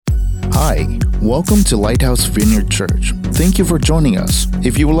Hi, welcome to Lighthouse Vineyard Church. Thank you for joining us.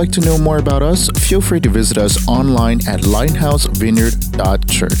 If you would like to know more about us, feel free to visit us online at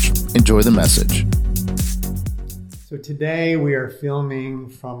lighthousevineyard.church. Enjoy the message. So today we are filming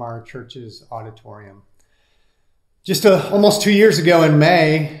from our church's auditorium. Just almost 2 years ago in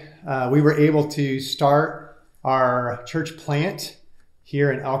May, we were able to start our church plant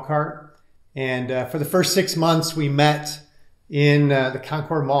here in Elkhart. And for the first 6 months, we met in the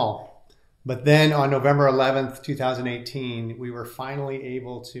Concord Mall. But then on November 11th, 2018, we were finally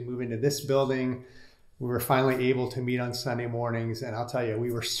able to move into this building. We were finally able to meet on Sunday mornings. And I'll tell you,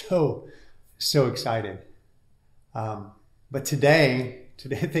 we were so excited. But today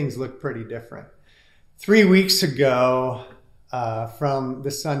things look pretty different. 3 weeks ago, from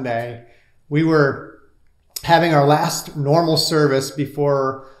this Sunday, we were having our last normal service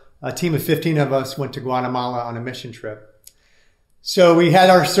before a team of 15 of us went to Guatemala on a mission trip. So we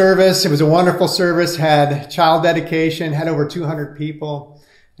had our service. It was a wonderful service, had child dedication, had over 200 people.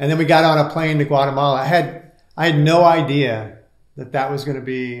 And then we got on a plane to Guatemala. I had no idea that was going to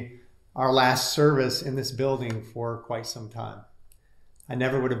be our last service in this building for quite some time. I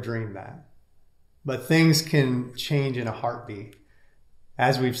never would have dreamed that. But things can change in a heartbeat,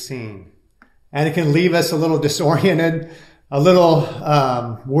 as we've seen. And it can leave us a little disoriented, a little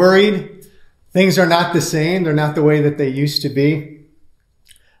worried. Things are not the same. They're not the way that they used to be.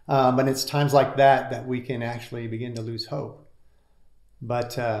 But it's times like that we can actually begin to lose hope.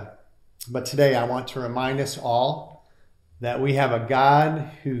 But today I want to remind us all that we have a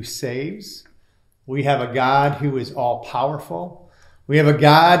God who saves. We have a God who is all powerful. We have a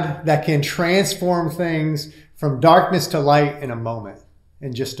God that can transform things from darkness to light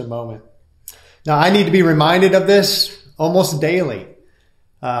in just a moment. Now, I need to be reminded of this almost daily.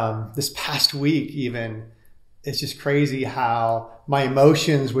 This past week even, it's just crazy how my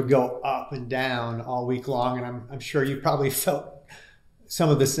emotions would go up and down all week long. And I'm sure you probably felt some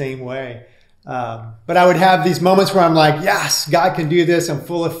of the same way. But I would have these moments where I'm like, yes, God can do this. I'm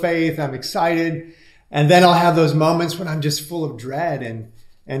full of faith. I'm excited. And then I'll have those moments when I'm just full of dread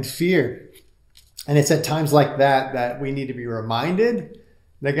and fear. And it's at times like that we need to be reminded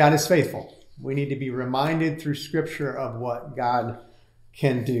that God is faithful. We need to be reminded through Scripture of what God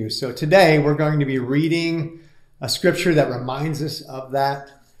can do. So today we're going to be reading a scripture that reminds us of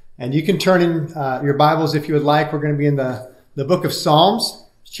that. And you can turn in your Bibles if you would like. We're going to be in the book of Psalms,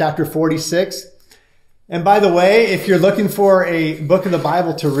 chapter 46. And by the way, if you're looking for a book of the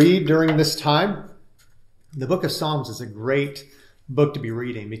Bible to read during this time, the book of Psalms is a great book to be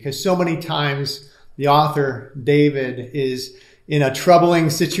reading because so many times the author, David, is in a troubling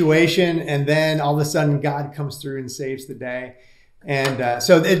situation and then all of a sudden God comes through and saves the day. And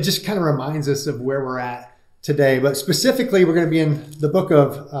so it just kind of reminds us of where we're at today. But specifically, we're going to be in the book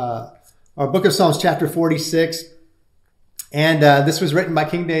of our book of Psalms, chapter 46. And this was written by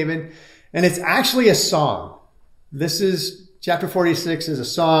King David. And it's actually a song. Chapter 46 is a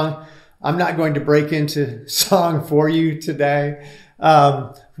song. I'm not going to break into song for you today.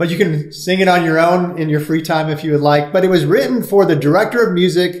 But you can sing it on your own in your free time if you would like. But it was written for the director of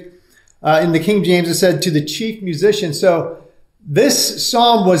music. In the King James, it said to the chief musician. So this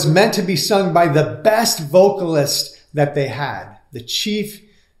psalm was meant to be sung by the best vocalist that they had, the chief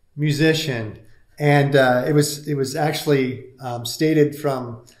musician. And it was actually stated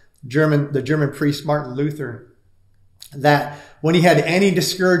from the German priest Martin Luther that when he had any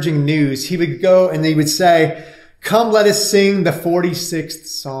discouraging news, he would go and they would say, "Come, let us sing the 46th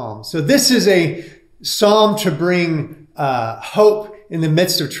Psalm." So this is a psalm to bring hope in the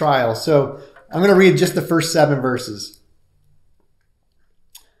midst of trials. So I'm going to read just the first 7 verses.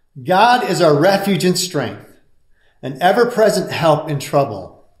 God is our refuge and strength, an ever-present help in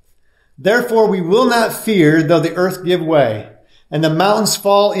trouble. Therefore we will not fear, though the earth give way, and the mountains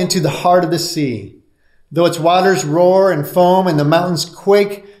fall into the heart of the sea. Though its waters roar and foam, and the mountains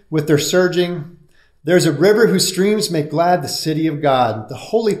quake with their surging. There's a river whose streams make glad the city of God, the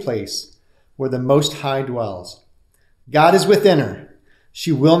holy place where the Most High dwells. God is within her.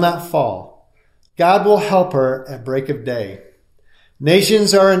 She will not fall. God will help her at break of day.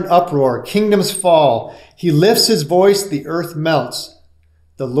 Nations are in uproar, kingdoms fall. He lifts his voice, the earth melts.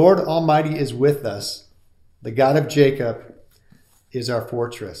 The Lord Almighty is with us. The God of Jacob is our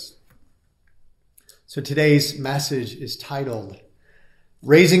fortress. So today's message is titled,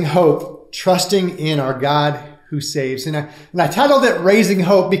 Raising Hope, Trusting in Our God Who Saves. And I titled it Raising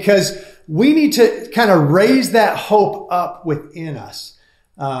Hope because we need to kind of raise that hope up within us.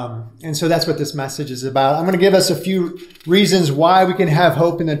 And so that's what this message is about. I'm going to give us a few reasons why we can have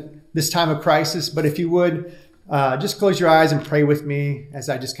hope in this time of crisis. But if you would, just close your eyes and pray with me as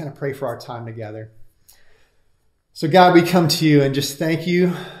I just kind of pray for our time together. So God, we come to you and just thank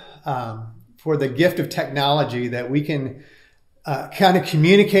you for the gift of technology that we can kind of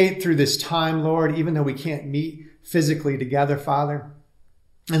communicate through this time, Lord, even though we can't meet physically together, Father.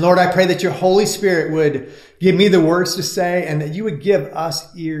 And Lord, I pray that your Holy Spirit would give me the words to say and that you would give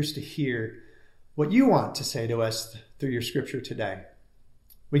us ears to hear what you want to say to us through your scripture today.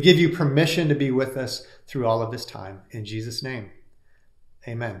 We give you permission to be with us through all of this time. In Jesus' name,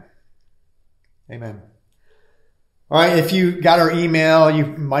 amen. Amen. All right, if you got our email, you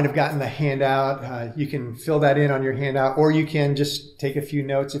might have gotten the handout. You can fill that in on your handout, or you can just take a few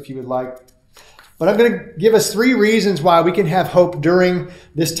notes if you would like. But I'm going to give us 3 reasons why we can have hope during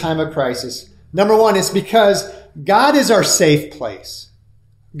this time of crisis. Number 1 is because God is our safe place.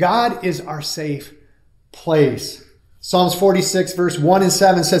 God is our safe place. Psalms 46 verse 1 and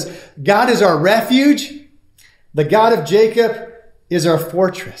 7 says, God is our refuge. The God of Jacob is our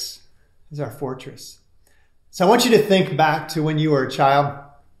fortress. Is our fortress. So I want you to think back to when you were a child.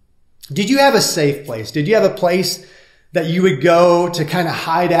 Did you have a safe place? Did you have a place that you would go to kind of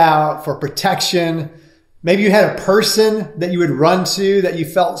hide out for protection? Maybe you had a person that you would run to that you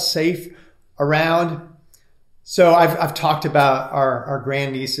felt safe around. So I've talked about our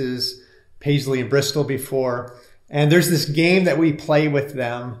grandnieces, Paisley and Bristol, before. And there's this game that we play with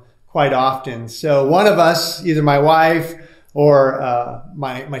them quite often. So one of us, either my wife or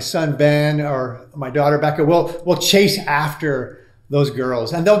my son Ben or my daughter Becca, will chase after those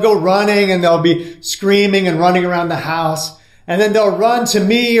girls. And they'll go running and they'll be screaming and running around the house. And then they'll run to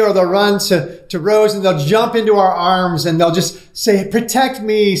me or they'll run to Rose and they'll jump into our arms and they'll just say, protect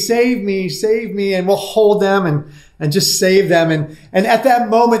me, save me, save me. And we'll hold them and just save them. And at that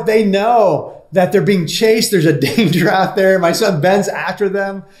moment, they know that they're being chased. There's a danger out there. My son Ben's after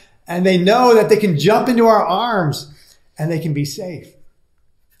them. And they know that they can jump into our arms and they can be safe.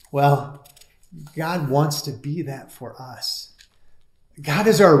 Well, God wants to be that for us. God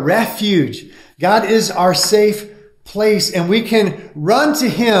is our refuge. God is our safe place, and we can run to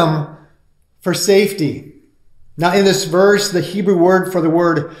him for safety. Now, in this verse, the Hebrew word for the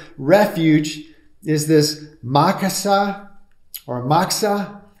word refuge is this makasa or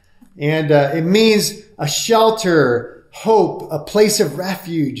maksa, and it means a shelter, hope, a place of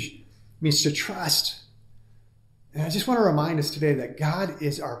refuge. It means to trust. And I just want to remind us today that God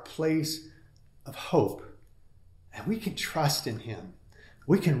is our place of hope, and we can trust in him.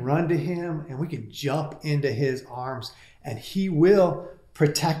 We can run to him and we can jump into his arms and he will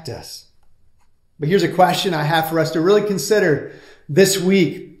protect us. But here's a question I have for us to really consider this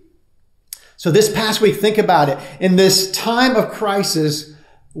week. So this past week, think about it. In this time of crisis,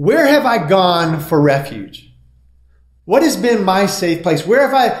 where have I gone for refuge? What has been my safe place? Where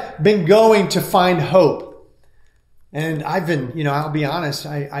have I been going to find hope? And I've been, I'll be honest,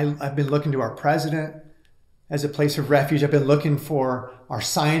 I've been looking to our president as a place of refuge. I've been looking for our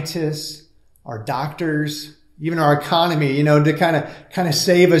scientists, our doctors, even our economy, to kind of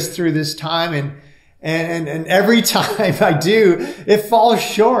save us through this time. And every time I do, it falls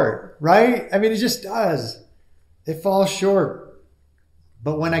short, right? I mean, it just does. It falls short.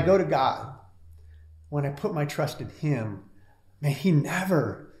 But when I go to God, when I put my trust in him, man, he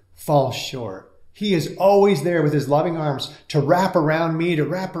never falls short. He is always there with his loving arms to wrap around me, to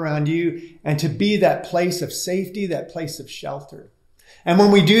wrap around you, and to be that place of safety, that place of shelter. And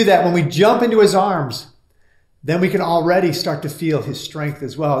when we do that, when we jump into his arms, then we can already start to feel his strength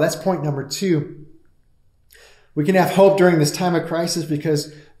as well. That's point number 2. We can have hope during this time of crisis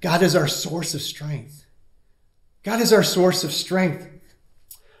because God is our source of strength. God is our source of strength.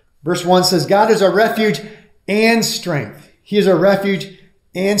 Verse 1 says, God is our refuge and strength. He is our refuge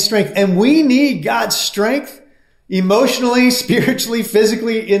and strength. And we need God's strength emotionally, spiritually,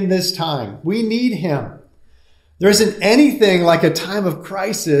 physically in this time. We need him. There isn't anything like a time of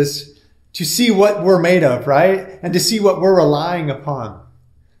crisis to see what we're made of, right? And to see what we're relying upon.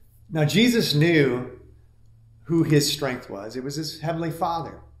 Now, Jesus knew who his strength was. It was his heavenly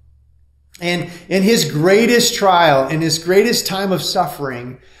Father. And in his greatest trial, in his greatest time of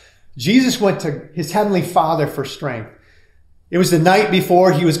suffering, Jesus went to his heavenly Father for strength. It was the night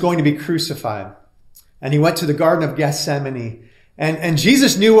before he was going to be crucified. And he went to the Garden of Gethsemane. And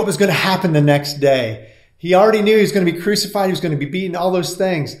Jesus knew what was going to happen the next day. He already knew he was going to be crucified. He was going to be beaten, all those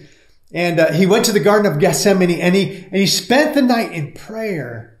things. And he went to the Garden of Gethsemane and he spent the night in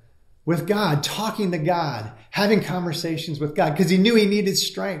prayer with God, talking to God, having conversations with God, because he knew he needed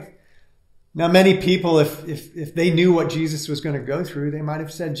strength. Now, many people, if they knew what Jesus was going to go through, they might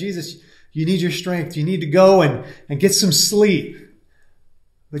have said, Jesus, you need your strength. You need to go and get some sleep.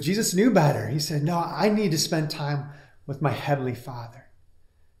 But Jesus knew better. He said, no, I need to spend time with my Heavenly Father.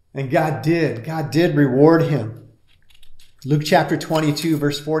 And God did. God did reward him. Luke chapter 22,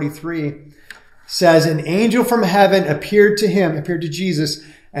 verse 43 says, an angel from heaven appeared to Jesus,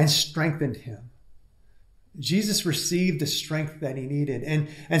 and strengthened him. Jesus received the strength that he needed.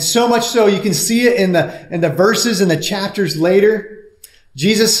 And so much so, you can see it in the verses and the chapters later.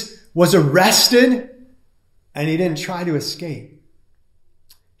 Jesus was arrested, and he didn't try to escape.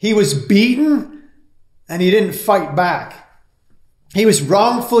 He was beaten, and he didn't fight back. He was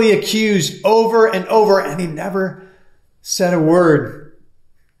wrongfully accused over and over, and he never said a word.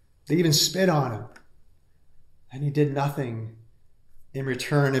 They even spit on him, and he did nothing in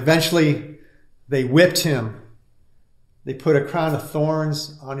return. Eventually, they whipped him. They put a crown of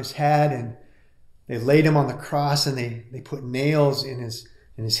thorns on his head, and they laid him on the cross, and they put nails in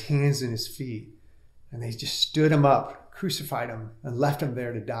his hands and his feet. And they just stood him up, crucified him, and left him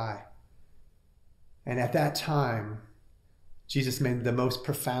there to die. And at that time, Jesus made the most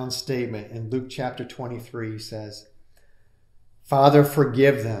profound statement in Luke chapter 23. He says, Father,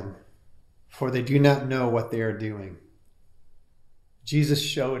 forgive them, for they do not know what they are doing. Jesus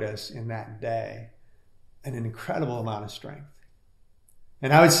showed us in that day an incredible amount of strength.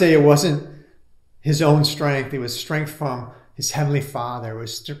 And I would say it wasn't his own strength. It was strength from his Heavenly Father. It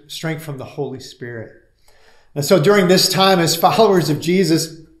was strength from the Holy Spirit. And so during this time, as followers of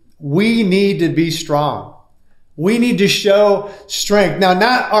Jesus, we need to be strong. We need to show strength. Now,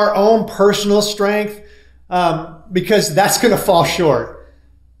 not our own personal strength, because that's going to fall short.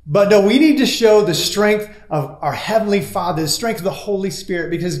 But no, we need to show the strength of our Heavenly Father, the strength of the Holy Spirit,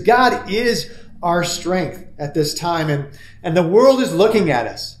 because God is our strength at this time. And the world is looking at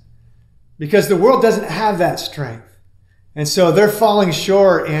us because the world doesn't have that strength. And so they're falling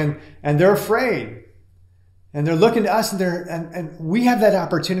short and they're afraid. And they're looking to us, and we have that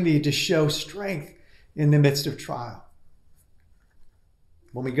opportunity to show strength in the midst of trial.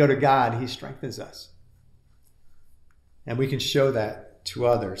 When we go to God, he strengthens us. And we can show that to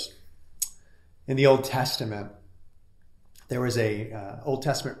others. In the Old Testament, there was a Old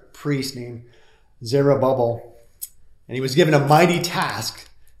Testament priest named Zerubbabel, and he was given a mighty task,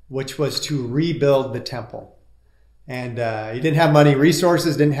 which was to rebuild the temple. And he didn't have money,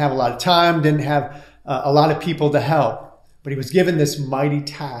 resources, didn't have a lot of time, didn't have a lot of people to help. But he was given this mighty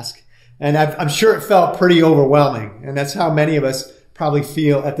task. And I'm sure it felt pretty overwhelming. And that's how many of us probably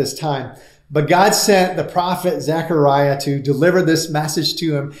feel at this time. But God sent the prophet Zechariah to deliver this message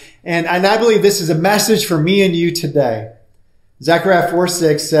to him. And I believe this is a message for me and you today. Zechariah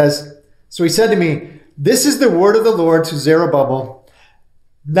 4:6 says, so he said to me, this is the word of the Lord to Zerubbabel,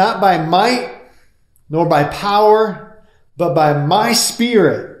 not by might nor by power, but by my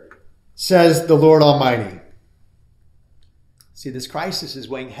spirit, says the Lord Almighty. See, this crisis is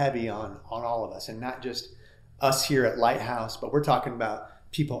weighing heavy on all of us, and not just us here at Lighthouse, but we're talking about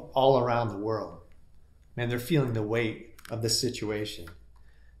people all around the world. Man, they're feeling the weight of this situation.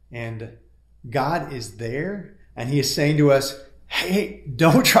 And God is there, and he is saying to us, hey,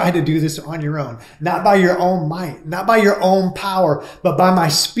 don't try to do this on your own. Not by your own might, not by your own power, but by my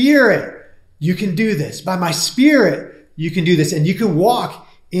spirit, you can do this. By my spirit, you can do this, and you can walk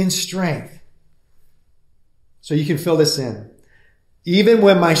in strength. So you can fill this in. Even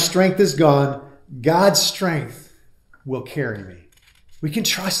when my strength is gone, God's strength will carry me. We can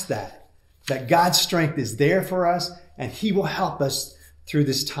trust that God's strength is there for us, and he will help us through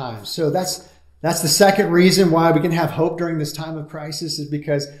this time. So that's the second reason why we can have hope during this time of crisis, is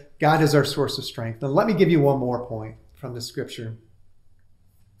because God is our source of strength. Now, let me give you one more point from the scripture.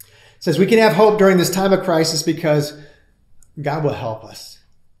 It says we can have hope during this time of crisis because God will help us.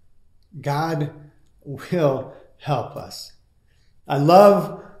 God will help us. I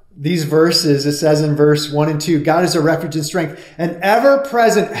love these verses. It says in verse 1 and 2, God is a refuge and strength, an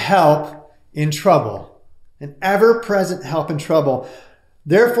ever-present help in trouble. An ever-present help in trouble.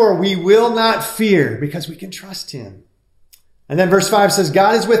 Therefore, we will not fear because we can trust him. And then verse 5 says,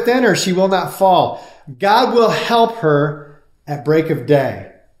 God is within her, she will not fall. God will help her at break of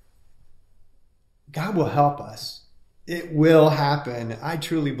day. God will help us. It will happen. I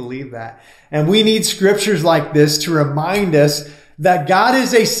truly believe that. And we need scriptures like this to remind us that God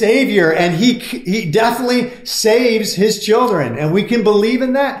is a savior, and he definitely saves his children. And we can believe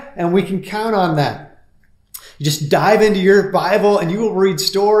in that, and we can count on that. You just dive into your Bible and you will read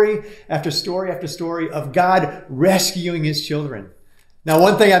story after story after story of God rescuing his children. Now,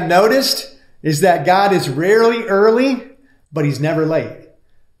 one thing I've noticed is that God is rarely early, but he's never late.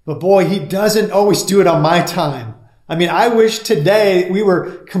 But boy, he doesn't always do it on my time. I mean, I wish today we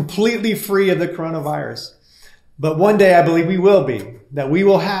were completely free of the coronavirus. But one day I believe we will be. that we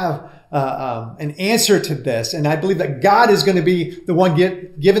will have an answer to this. And I believe that God is going to be the one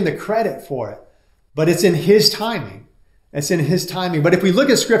given the credit for it. But it's in his timing. It's in his timing. But if we look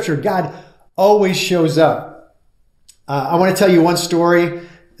at Scripture, God always shows up. I want to tell you one story.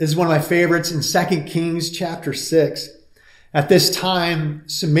 This is one of my favorites in 2 Kings chapter 6. At this time,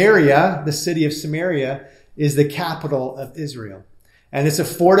 Samaria, the city of Samaria, is the capital of Israel. And it's a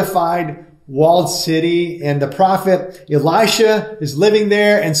fortified, walled city. And the prophet Elisha is living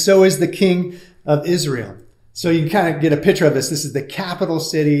there, and so is the king of Israel. So you can kind of get a picture of this. This is the capital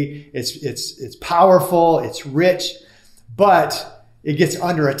city. It's powerful. It's rich, but it gets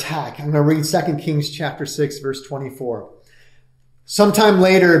under attack. I'm going to read 2 Kings chapter 6, verse 24. Sometime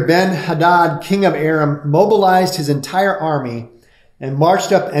later, Ben-Hadad, king of Aram, mobilized his entire army and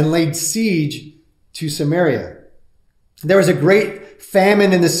marched up and laid siege to Samaria. There was a great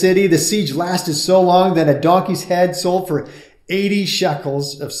famine in the city. The siege lasted so long that a donkey's head sold for 80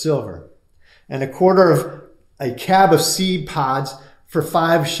 shekels of silver, and a quarter of a cab of seed pods for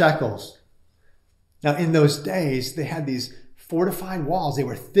 5 shekels. Now, in those days, they had these fortified walls. They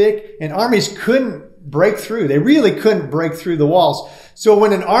were thick, and armies couldn't break through. They really couldn't break through the walls. So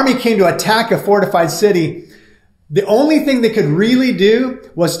when an army came to attack a fortified city, the only thing they could really do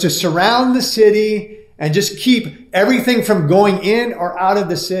was to surround the city and just keep everything from going in or out of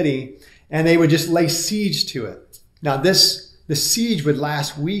the city. And they would just lay siege to it. Now, the siege would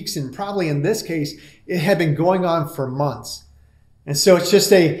last weeks, and probably in this case, it had been going on for months. And so it's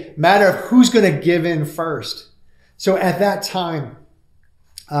just a matter of who's going to give in first. So at that time,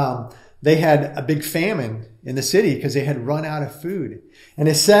 they had a big famine in the city because they had run out of food. And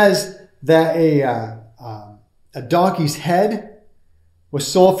it says that a donkey's head was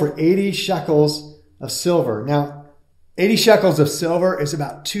sold for 80 shekels of silver. Now, 80 shekels of silver is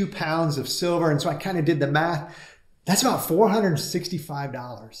about 2 pounds of silver. And so I kind of did the math. That's about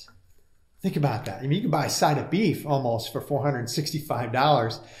 $465. Think about that. I mean, you can buy a side of beef almost for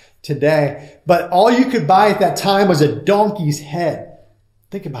 $465 today. But all you could buy at that time was a donkey's head.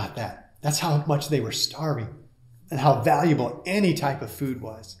 Think about that. That's how much they were starving and how valuable any type of food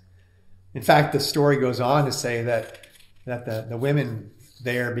was. In fact, the story goes on to say that the women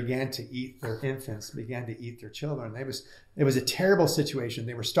there began to eat their infants, began to eat their children. It was a terrible situation.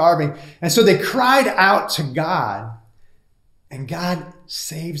 They were starving. And so they cried out to God, and God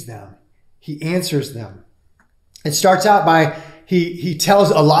saves them. He answers them. It starts out by he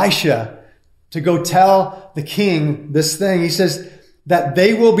tells Elisha to go tell the king this thing. He says that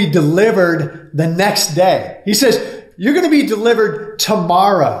they will be delivered the next day. He says, you're going to be delivered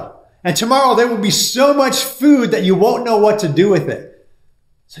tomorrow. And tomorrow there will be so much food that you won't know what to do with it.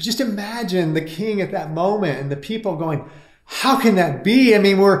 So just imagine the king at that moment and the people going, how can that be? I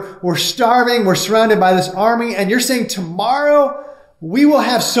mean, we're starving. We're surrounded by this army. And you're saying tomorrow we will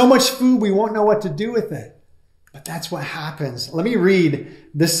have so much food we won't know what to do with it. But that's what happens. Let me read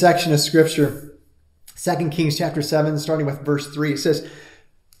this section of scripture. 2 Kings chapter 7, starting with verse 3. It says,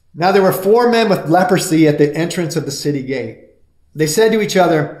 now there were 4 men with leprosy at the entrance of the city gate. They said to each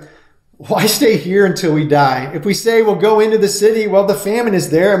other, why stay here until we die? If we say we'll go into the city, well, the famine is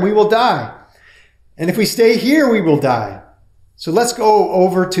there and we will die. And if we stay here, we will die. So let's go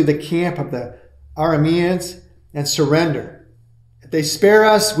over to the camp of the Arameans and surrender. If they spare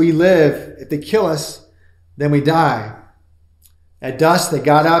us, we live. If they kill us, then we die. At dusk, they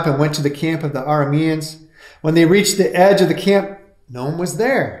got up and went to the camp of the Arameans. When they reached the edge of the camp, no one was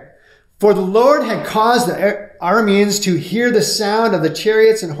there. For the Lord had caused the Arameans to hear the sound of the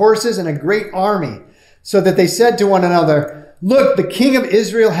chariots and horses and a great army, so that they said to one another, look, the king of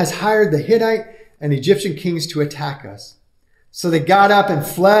Israel has hired the Hittite and Egyptian kings to attack us. So they got up and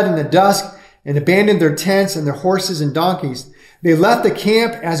fled in the dusk and abandoned their tents and their horses and donkeys. They left the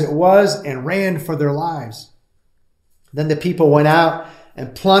camp as it was and ran for their lives. Then the people went out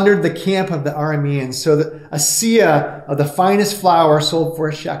and plundered the camp of the Arameans, so that a seah of the finest flour sold for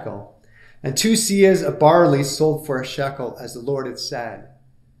a shekel, and 2 seahs of barley sold for a shekel, as the Lord had said.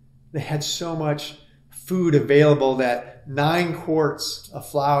 They had so much food available that 9 quarts of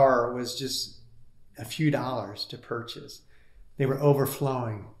flour was just a few dollars to purchase. They were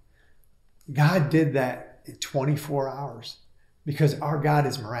overflowing. God did that in 24 hours because our God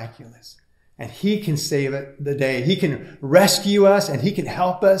is miraculous. And he can save it the day. He can rescue us and he can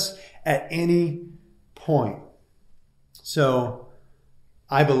help us at any point. So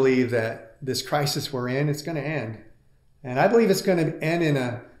I believe that this crisis we're in, it's going to end. And I believe it's going to end in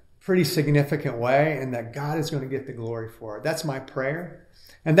a pretty significant way and that God is going to get the glory for it. That's my prayer.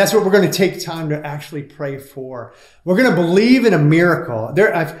 And that's what we're going to take time to actually pray for. We're going to believe in a miracle.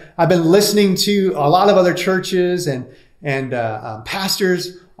 I've been listening to a lot of other churches and and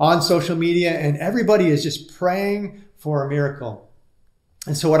pastors on social media, and everybody is just praying for a miracle.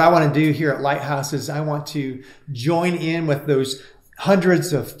 And so what I want to do here at Lighthouse is I want to join in with those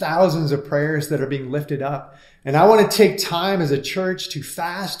hundreds of thousands of prayers that are being lifted up. And I want to take time as a church to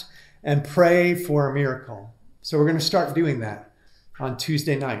fast and pray for a miracle. So we're going to start doing that on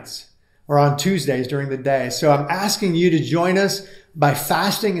Tuesday nights or on Tuesdays during the day. So I'm asking you to join us by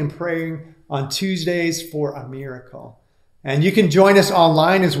fasting and praying on Tuesdays for a miracle. And you can join us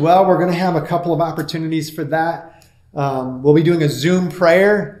online as well. We're going to have a couple of opportunities for that. We'll be doing a Zoom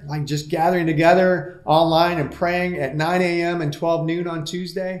prayer, like just gathering together online and praying at 9 a.m. and 12 noon on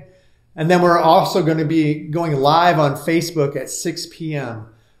Tuesday. And then we're also going to be going live on Facebook at 6 p.m.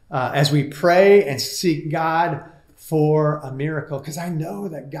 As we pray and seek God for a miracle, because I know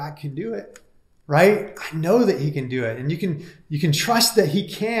that God can do it, right? I know that he can do it, and you can trust that he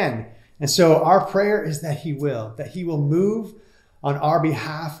can. And so our prayer is that he will move on our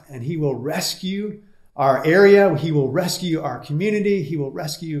behalf, and he will rescue our area. He will rescue our community. He will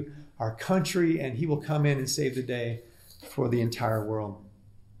rescue our country, and he will come in and save the day for the entire world.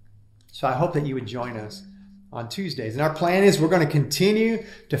 So I hope that you would join us on Tuesdays. And our plan is we're going to continue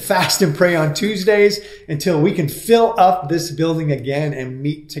to fast and pray on Tuesdays until we can fill up this building again and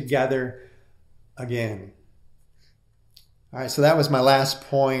meet together again. All right, so that was my last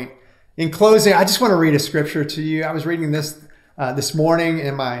point. In closing, I just want to read a scripture to you. I was reading this morning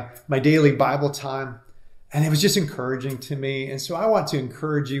in my daily Bible time, and it was just encouraging to me. And so I want to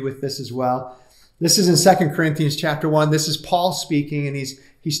encourage you with this as well. This is in 2 Corinthians chapter 1. This is Paul speaking, and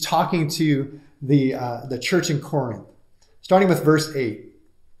he's talking to the church in Corinth, starting with verse 8.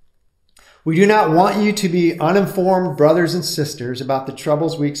 We do not want you to be uninformed, brothers and sisters, about the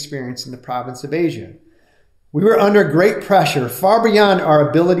troubles we experienced in the province of Asia. We were under great pressure, far beyond our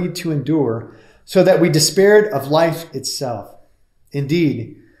ability to endure, so that we despaired of life itself.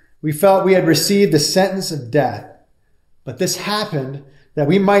 Indeed, we felt we had received the sentence of death. But this happened that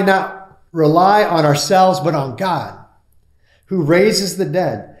we might not rely on ourselves, but on God, who raises the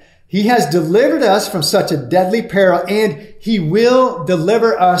dead. He has delivered us from such a deadly peril, and he will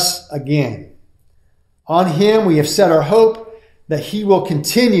deliver us again. On him we have set our hope that he will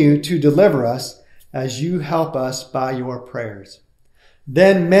continue to deliver us as you help us by your prayers.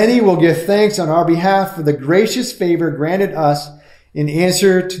 Then many will give thanks on our behalf for the gracious favor granted us in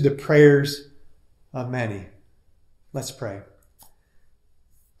answer to the prayers of many. Let's pray.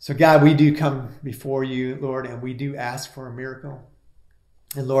 So God, we do come before you, Lord, and we do ask for a miracle.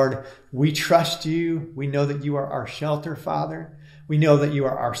 And Lord, we trust you. We know that you are our shelter, Father. We know that you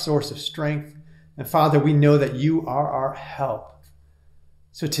are our source of strength. And Father, we know that you are our help.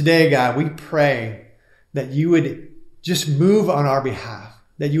 So today, God, we pray that you would just move on our behalf,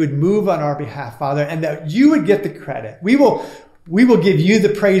 Father, and that you would get the credit. We will give you the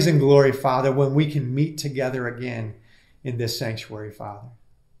praise and glory, Father, when we can meet together again in this sanctuary, Father.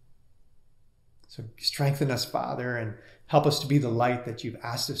 So strengthen us, Father, and help us to be the light that you've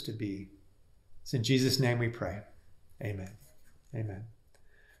asked us to be. It's in Jesus' name we pray. Amen. Amen.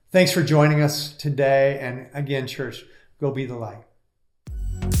 Thanks for joining us today. And again, church, go be the light.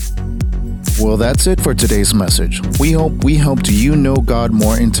 Well, that's it for today's message. We hope we helped you know God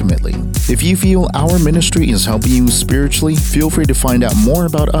more intimately. If you feel our ministry is helping you spiritually, feel free to find out more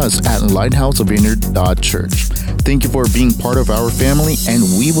about us at lighthousevineyard.church. Thank you for being part of our family, and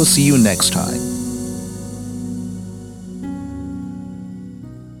we will see you next time.